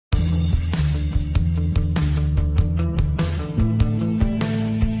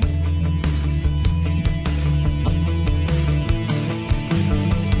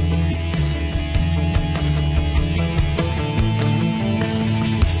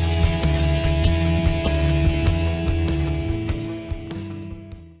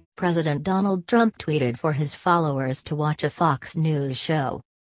President Donald Trump tweeted for his followers to watch a Fox News show.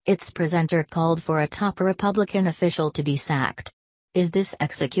 Its presenter called for a top Republican official to be sacked. Is this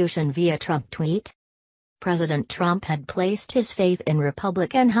execution via Trump tweet? President Trump had placed his faith in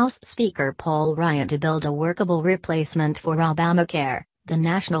Republican House Speaker Paul Ryan to build a workable replacement for Obamacare, the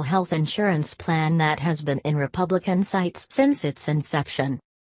national health insurance plan that has been in Republican sights since its inception.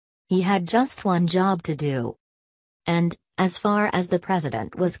 He had just one job to do. And, as far as the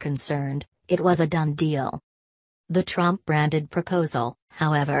president was concerned, it was a done deal. The Trump-branded proposal,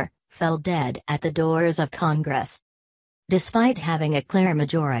 however, fell dead at the doors of Congress. Despite having a clear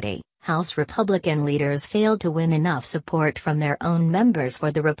majority, House Republican leaders failed to win enough support from their own members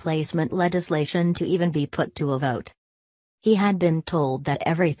for the replacement legislation to even be put to a vote. He had been told that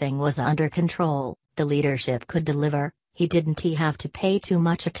everything was under control, the leadership could deliver. He have to pay too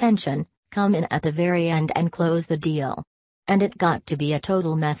much attention, come in at the very end and close the deal. And it got to be a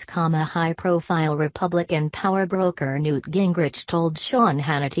total mess. High-profile Republican power broker Newt Gingrich told Sean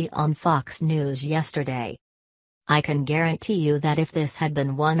Hannity on Fox News yesterday. I can guarantee you that if this had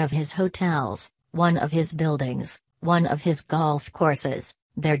been one of his hotels, one of his buildings, one of his golf courses,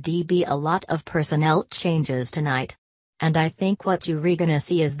 there'd be a lot of personnel changes tonight. And I think what you're gonna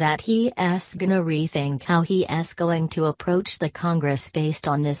see is that he's gonna rethink how he's going to approach the Congress based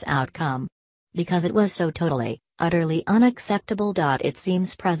on this outcome. Because it was so totally, utterly unacceptable. It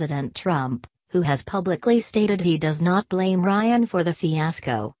seems President Trump, who has publicly stated he does not blame Ryan for the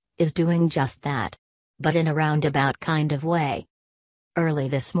fiasco, is doing just that. But in a roundabout kind of way. Early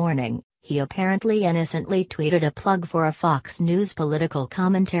this morning, he apparently innocently tweeted a plug for a Fox News political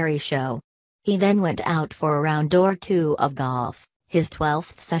commentary show. He then went out for a round or two of golf, his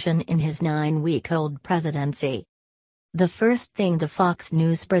 12th session in his 9-week-old presidency. The first thing the Fox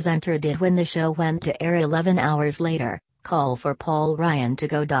News presenter did when the show went to air 11 hours later, call for Paul Ryan to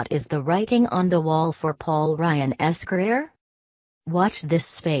go. Is the writing on the wall for Paul Ryan's career? Watch this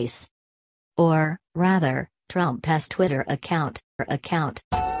space. Or, rather, Trump's Twitter account.